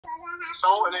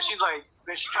So, and then she's like,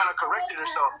 then she kind of corrected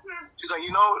herself. She's like,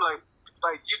 you know, like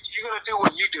you're gonna do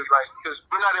what you do, like, because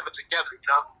we're not ever together, you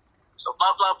know. So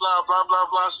blah blah blah blah blah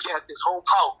blah. She had this whole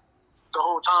pout the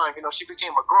whole time, you know. She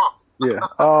became a grump. Yeah.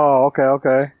 Oh,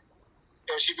 okay.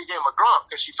 And she became a grump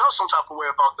because she felt some type of way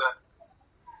about that.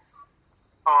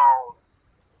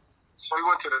 So we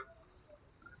went to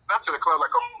not to the club,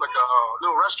 like a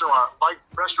little restaurant, bike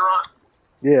restaurant.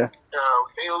 Yeah.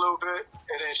 We ate a little bit,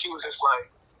 and then she was just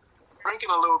like drinking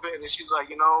a little bit, and then she's like,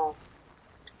 you know,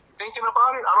 thinking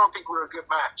about it, I don't think we're a good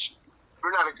match.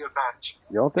 We're not a good match.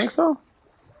 You don't think so?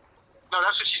 No,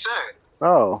 that's what she said.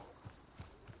 Oh.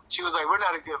 She was like, we're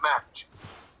not a good match.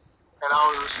 And I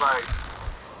was just like,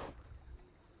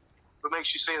 what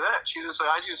makes you say that? She just like,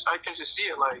 I can just see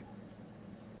it, like,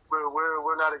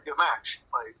 we're not a good match.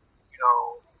 Like, you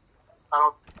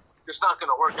know, it's not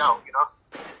gonna work out, you know?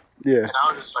 Yeah. And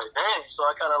I was just like, dang. So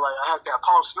I kind of like, I had that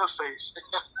Paul Smith face.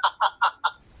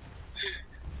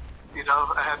 You know,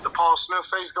 I had the Paul Smith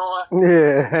face going.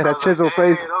 Yeah, that chisel like,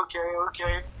 face.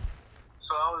 Okay.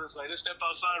 So I was just like, let's step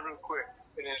outside real quick.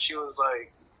 And then she was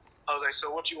like, I was like,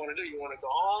 so what you want to do? You want to go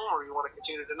home or you want to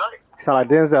continue tonight? You sound like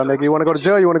Denzel, nigga. You want to go to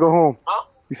jail? You want to go home? Huh?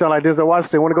 You sound like Denzel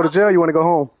Washington. You want to go to jail? You want to go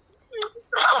home?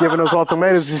 Giving those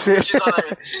ultimatums and shit. She's just like,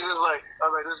 I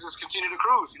was like, let's just continue to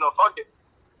cruise. You know, fuck it.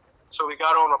 So we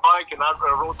got on a bike and I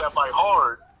rode that bike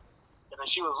hard. And then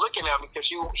she was looking at me because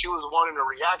she was wanting a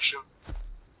reaction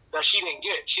that she didn't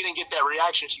get. She didn't get that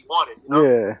reaction she wanted. You know?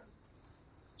 Yeah.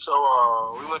 So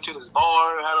we went to this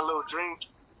bar, had a little drink.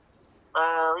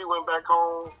 We went back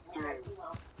home.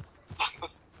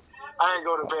 I didn't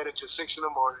go to bed until 6 in the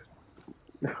morning.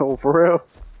 Oh, for real?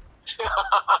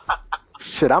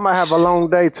 Shit, I might have a long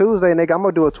day Tuesday, nigga. I'm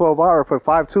going to do a 12-hour for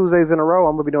 5 Tuesdays in a row.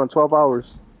 I'm going to be doing 12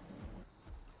 hours.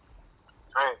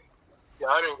 Dang. Yeah,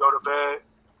 I didn't go to bed.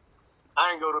 I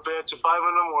didn't go to bed till 5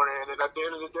 in the morning. And then at the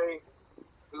end of the day,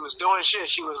 we was doing shit.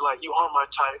 She was like, you are my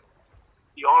type.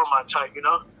 You are my type, you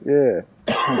know? Yeah.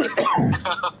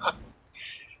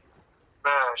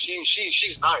 Man,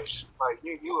 she's nice. Like,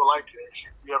 you will like her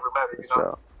if you ever met her, you know?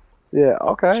 So, yeah,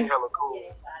 okay. She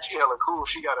hella cool.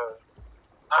 She got a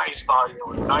nice body,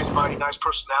 nice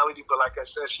personality, but like I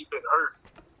said, she been hurt.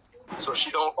 So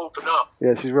she don't open up.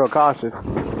 Yeah, she's real cautious.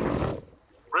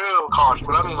 Real cautious.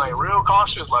 But I mean, like, real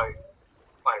cautious, like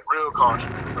real cautious.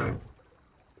 Like,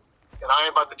 and I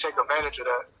ain't about to take advantage of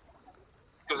that.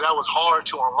 Because that was hard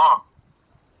to unlock.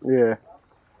 Yeah.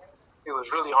 It was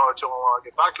really hard to unlock.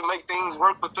 If I can make things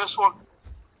work with this one,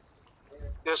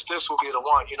 this will be the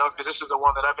one, you know, because this is the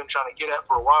one that I've been trying to get at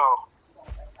for a while.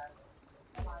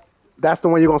 That's the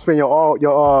one you're gonna spend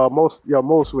your most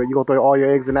with. You're gonna throw all your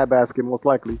eggs in that basket, most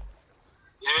likely.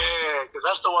 Yeah, because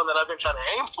that's the one that I've been trying to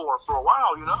aim for a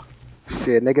while, you know.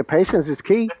 Shit, nigga, patience is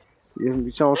key. You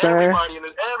know what I'm saying?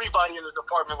 Everybody in the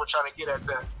department was trying to get at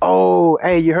that. Oh,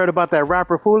 hey, you heard about that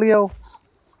rapper Julio?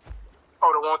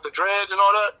 Oh, the one with the dreads and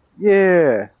all that?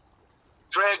 Yeah.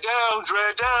 Dread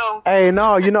down. Hey,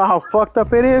 no, you know how fucked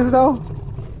up it is, though?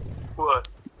 What?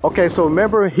 Okay, so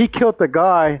remember, he killed the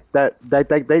guy that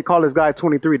they call this guy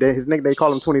 23. They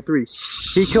call him 23.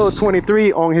 He killed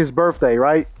 23 on his birthday,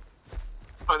 right?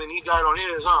 Oh, then he died on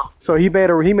his, huh? So he went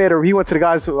to the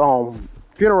guy's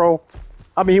funeral.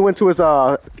 I mean, he went to his,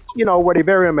 where they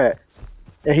bury him at.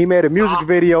 And he made a music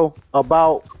video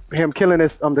about him killing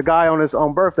the guy on his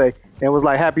own birthday. And was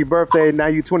like, happy birthday, now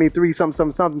you 23,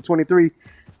 something, 23.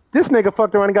 This nigga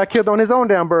fucked around and got killed on his own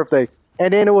damn birthday.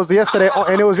 And then it was yesterday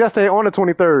on the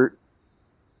 23rd.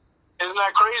 Isn't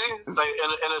that crazy? Like,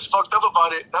 and it's fucked up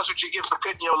about it. That's what you get for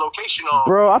putting your location on.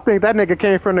 Bro, I think that nigga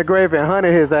came from the grave and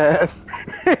hunted his ass.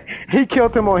 He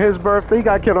killed him on his birthday. He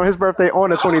got killed on his birthday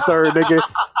on the 23rd, nigga.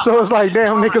 So it's like,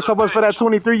 damn, nigga, so much for that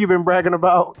 23 you've been bragging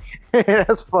about.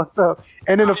 That's fucked up.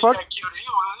 And then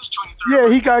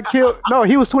he got killed. No,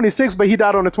 he was 26, but he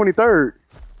died on the 23rd.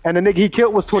 And the nigga he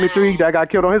killed was 23 that got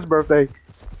killed on his birthday.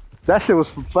 That's a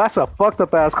fucked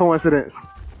up ass coincidence.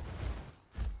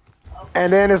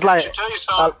 And then it's like,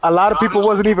 a lot of people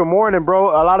wasn't even mourning, bro.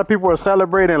 A lot of people were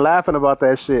celebrating and laughing about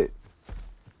that shit.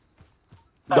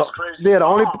 That's crazy. Yeah,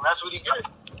 that's what he did.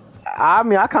 I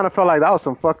mean, I kind of felt like that was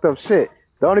some fucked up shit.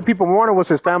 The only people mourning was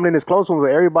his family and his close ones,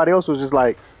 but everybody else was just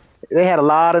like, they had a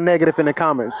lot of negative in the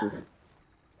comments.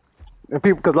 And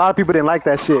because a lot of people didn't like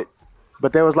that shit.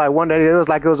 But there was like one day, it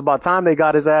was about time they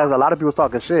got his ass. A lot of people was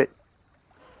talking shit.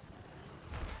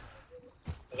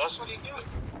 That's what he did.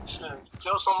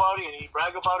 Kill somebody and he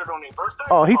brag about it on their birthday?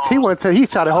 Oh, he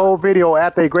shot a whole video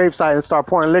at their gravesite and started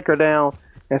pouring liquor down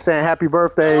and saying happy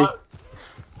birthday.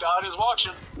 God is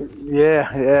watching.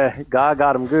 Yeah. God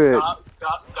got him good.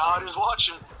 God is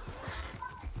watching.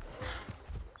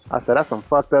 I said, that's some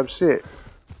fucked up shit.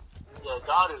 Yeah,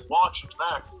 God is watching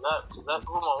back. Cause that,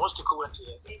 come on, what's the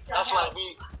coincidence? That's like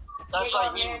me. That's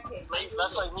like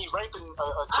me raping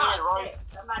a kid, right?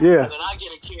 Yeah. And then I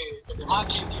get a kid, and then my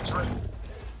kid gets raped.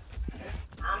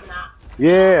 I'm not.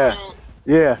 Yeah.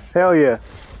 Yeah. Hell yeah.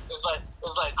 It's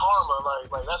like karma.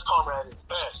 Like that's karma at its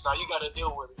best. Now you got to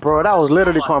deal with it. Bro, that was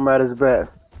literally karma at its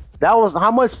best. That was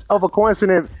how much of a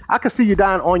coincidence. I could see you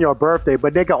dying on your birthday,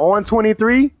 but nigga on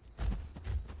 23.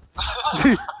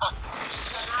 Someone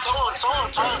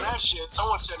timed that shit.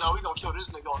 Someone said, "No, we gonna kill this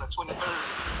nigga on the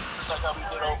 23rd." It's like how we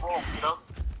did on Rome, you know?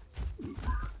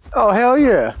 Oh hell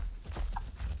yeah!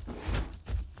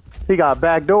 He got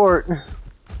backdoored.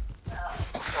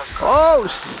 Oh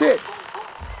shit!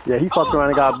 Yeah, he fucked around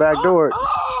and got backdoored.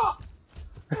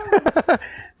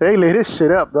 They lit this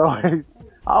shit up though.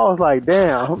 I was like,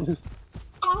 damn.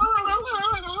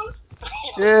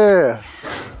 Yeah.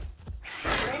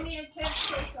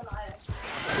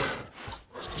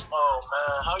 Oh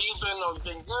man, how you been? You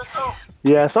been good though?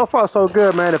 Yeah, so far so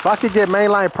good, man. If I could get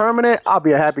mainline permanent, I'll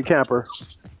be a happy camper.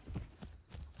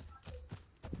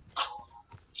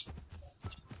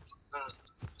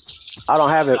 I don't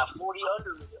have it. I got 40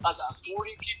 under me. I got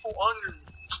 40 people under me.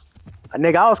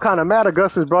 Nigga, I was kind of mad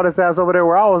Augustus brought his ass over there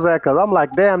where I was at, because I'm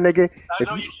like, damn, nigga.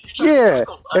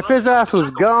 If his ass was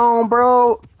gone,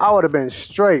 bro, I would have been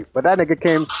straight. But that nigga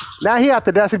came. Now he have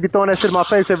to dash be throwing that shit in my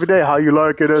face every day. How you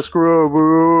like it, that scrub,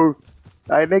 bro?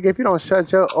 Like, nigga, if you don't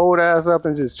shut your old ass up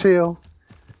and just chill.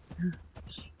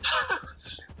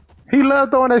 He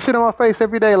loved throwing that shit in my face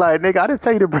every day. Like, nigga, I didn't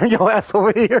tell you to bring your ass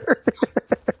over here.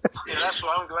 Yeah, that's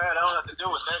why I'm glad I don't have to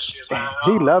deal with that shit, man.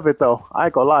 He love it, though. I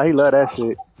ain't gonna lie. He love that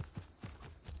shit.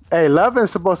 Hey,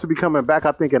 Lovin's supposed to be coming back,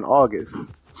 I think, in August.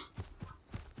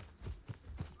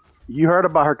 You heard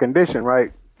about her condition,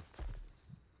 right?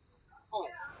 Who?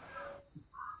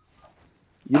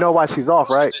 You know why she's off,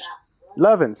 right?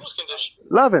 Lovin's. Whose condition?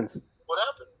 Lovin's. What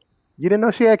happened? You didn't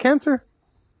know she had cancer?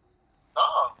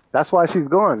 That's why she's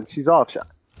gone. She's off. I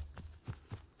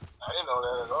didn't know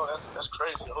that at all. That's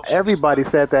crazy. Everybody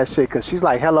said that shit because she's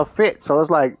like hella fit. So it's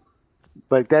like,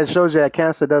 but that shows you that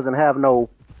cancer doesn't have no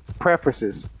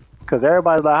preferences. Because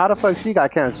everybody's like, how the fuck she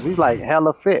got cancer? She's like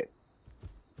hella fit.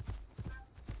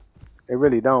 It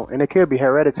really don't. And it could be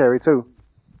hereditary too.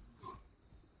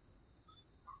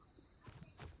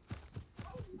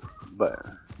 But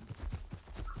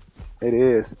it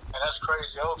is. And that's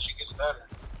crazy. I hope she gets better.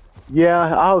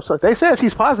 Yeah, I hope so. They said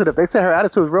she's positive. They said her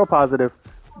attitude is real positive.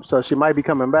 So she might be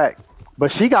coming back.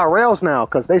 But she got rails now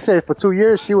because they said for 2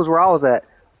 years she was where I was at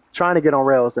trying to get on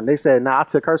rails. And they said, nah, I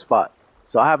took her spot.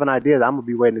 So I have an idea that I'm going to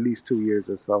be waiting at least 2 years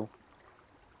or so.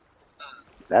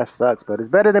 That sucks, but it's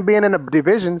better than being in the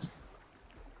divisions.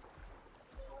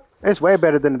 It's way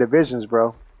better than the divisions,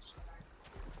 bro.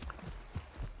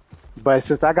 But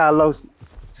since I got low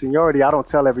seniority, I don't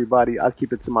tell everybody. I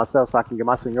keep it to myself so I can get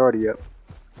my seniority up.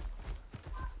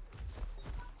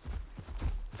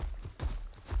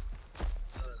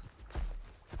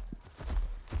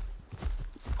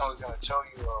 I was gonna tell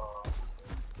you,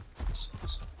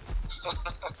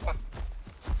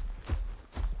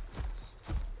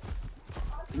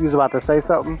 You was about to say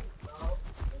something?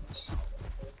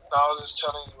 I was just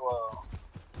telling you, what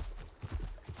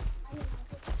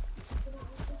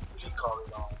do you call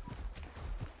it,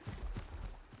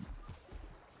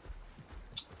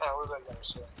 what was I gonna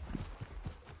say?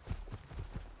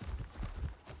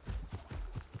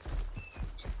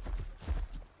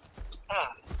 Yeah,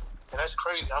 that's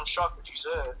crazy. I'm shocked what you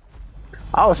said.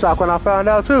 I was shocked when I found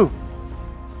out too.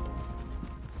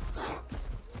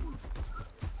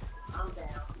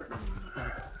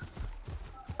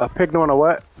 A picnic on a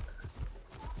what?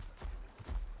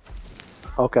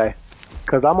 Okay,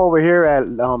 cause I'm over here at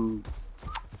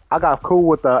I got cool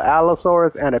with the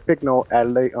Allosaurus and a picnic at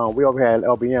we over here at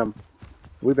LBM.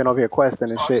 We've been over here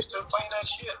questing and shit. Still playing that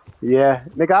shit? Yeah,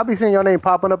 nigga, I be seeing your name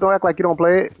popping up. Don't act like you don't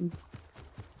play it.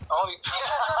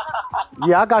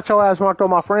 Yeah, I got your ass marked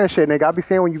on my friend shit, nigga. I be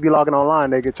seeing when you be logging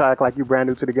online, nigga, try to act like you brand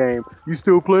new to the game. You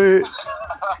still play it?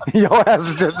 Your ass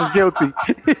is just as guilty. Man,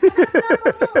 I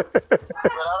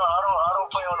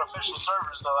don't play on official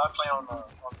servers though. I play on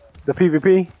the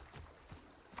PvP.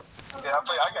 Yeah, I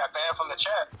got banned from the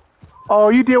chat. Oh,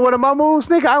 you did one of my moves,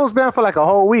 nigga? I was banned for like a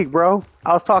whole week, bro.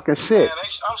 I was talking shit. Man,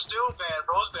 I'm still banned,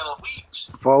 bro. It's been weeks.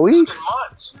 For weeks? It's been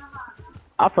months.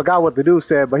 I forgot what the dude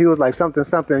said, but he was like something,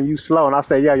 you slow. And I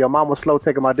said, yeah, your mom was slow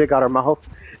taking my dick out of her mouth.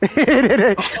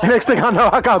 And next thing I know,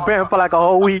 I got banned for like a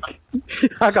whole week.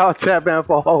 I got chat banned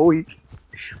for a whole week.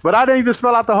 But I didn't even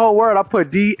spell out the whole word. I put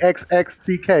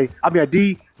DXXCK. I mean,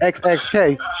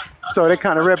 DXXK. So they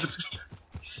kind of read.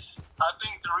 I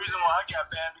think the reason why I got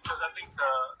banned because I think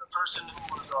the person who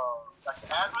was like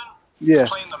the admin Yeah. was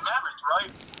playing the Mammoth,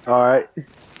 right? All right. And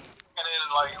then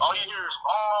like all you hear is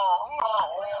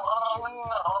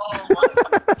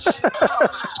and I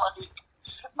was just like,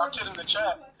 I put in the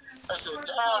chat. I said, damn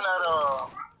that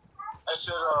I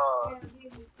said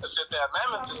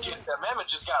that mammoth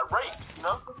just got raped, you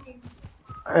know?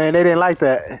 And they didn't like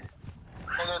that. And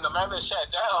then the mammoth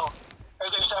sat down,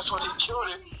 and then that's when he killed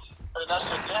it. And I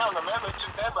said, damn, the mammoth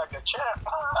took that like a champ.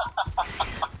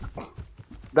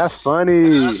 That's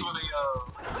funny. And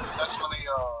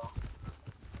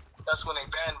that's when they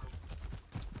banned me.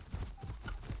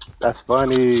 That's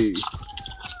funny.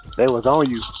 They was on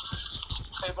you.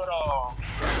 Hey, but I'll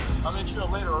meet you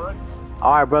later, alright?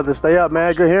 All right, brother. Stay up,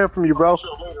 man. Good hearing from you, bro. I'll meet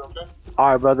you later, okay?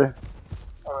 All right, brother.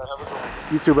 Alright, have a good one.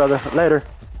 You too, brother. Later.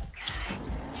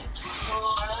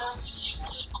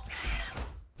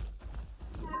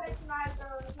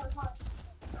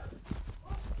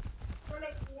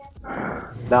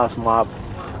 That was my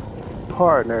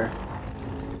partner.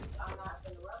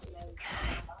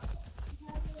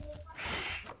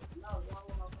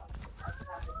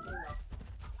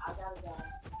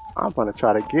 I'm gonna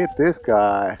try to get this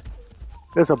guy.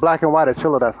 There's a black and white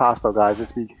Achillo that's hostile, guys.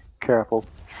 Just be careful.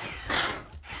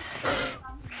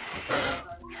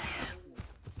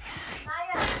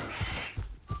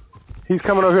 He's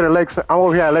coming over here to Lakeside. I'm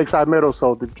over here at Lakeside Middle,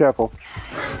 so be careful.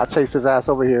 I chased his ass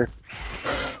over here.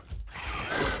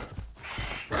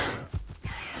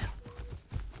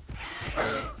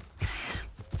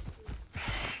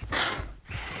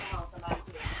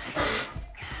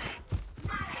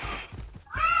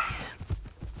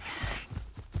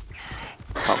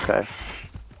 Okay.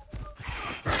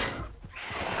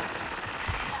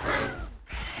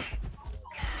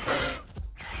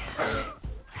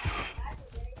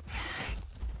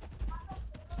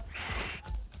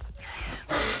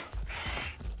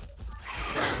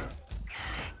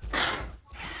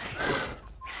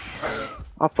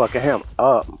 I'm fucking him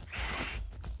up.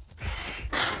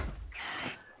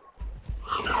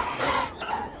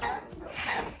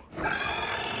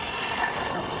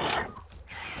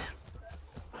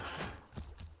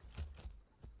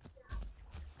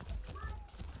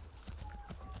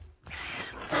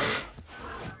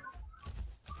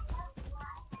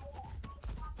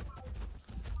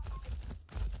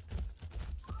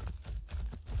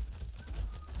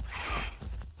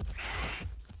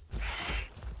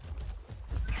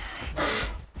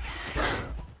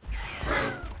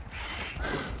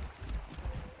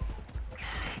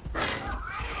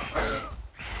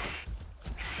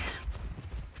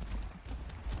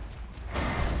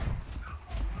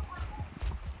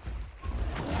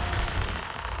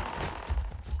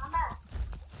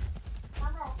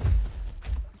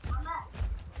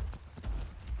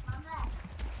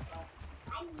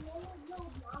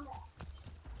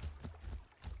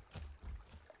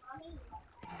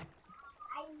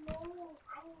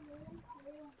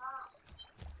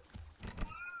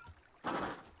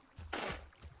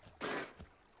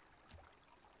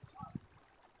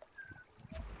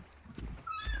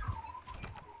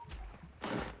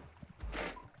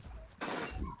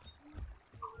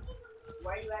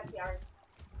 Where are you at, Yard?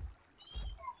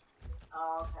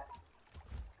 Oh, okay.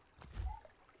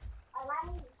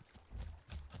 Alani,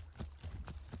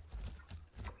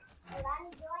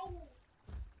 join me.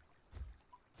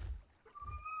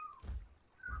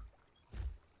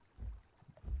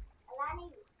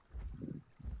 Alani.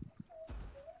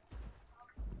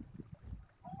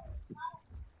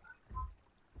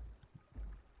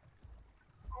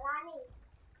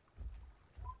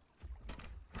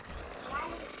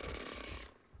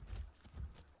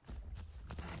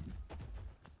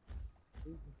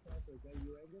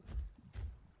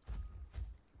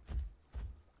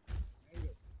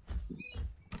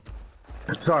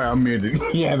 Sorry, I'm muted.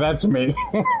 Yeah, that's me.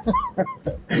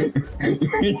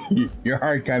 Your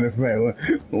heart kind of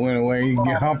went away.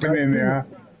 You're hopping in there.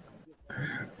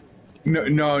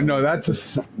 No.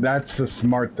 That's a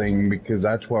smart thing because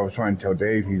that's what I was trying to tell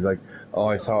Dave. He's like, oh,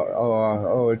 I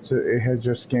saw. It has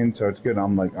your skin, so it's good.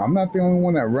 I'm like, I'm not the only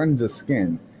one that runs the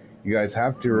skin. You guys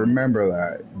have to remember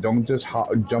that. Don't just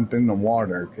jump in the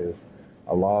water because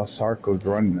a lot of Sarcos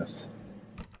run this.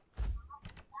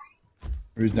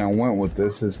 The reason I went with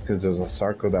this is because there's a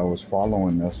Sarco that was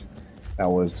following us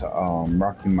that was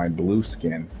rocking my blue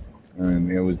skin, and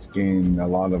it was getting a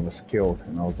lot of us killed,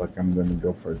 and I was like, I'm gonna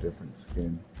go for a different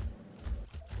skin.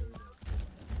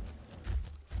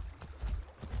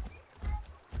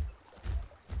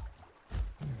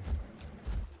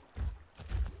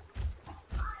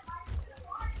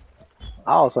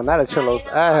 Oh, so now the Achillo's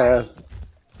ass.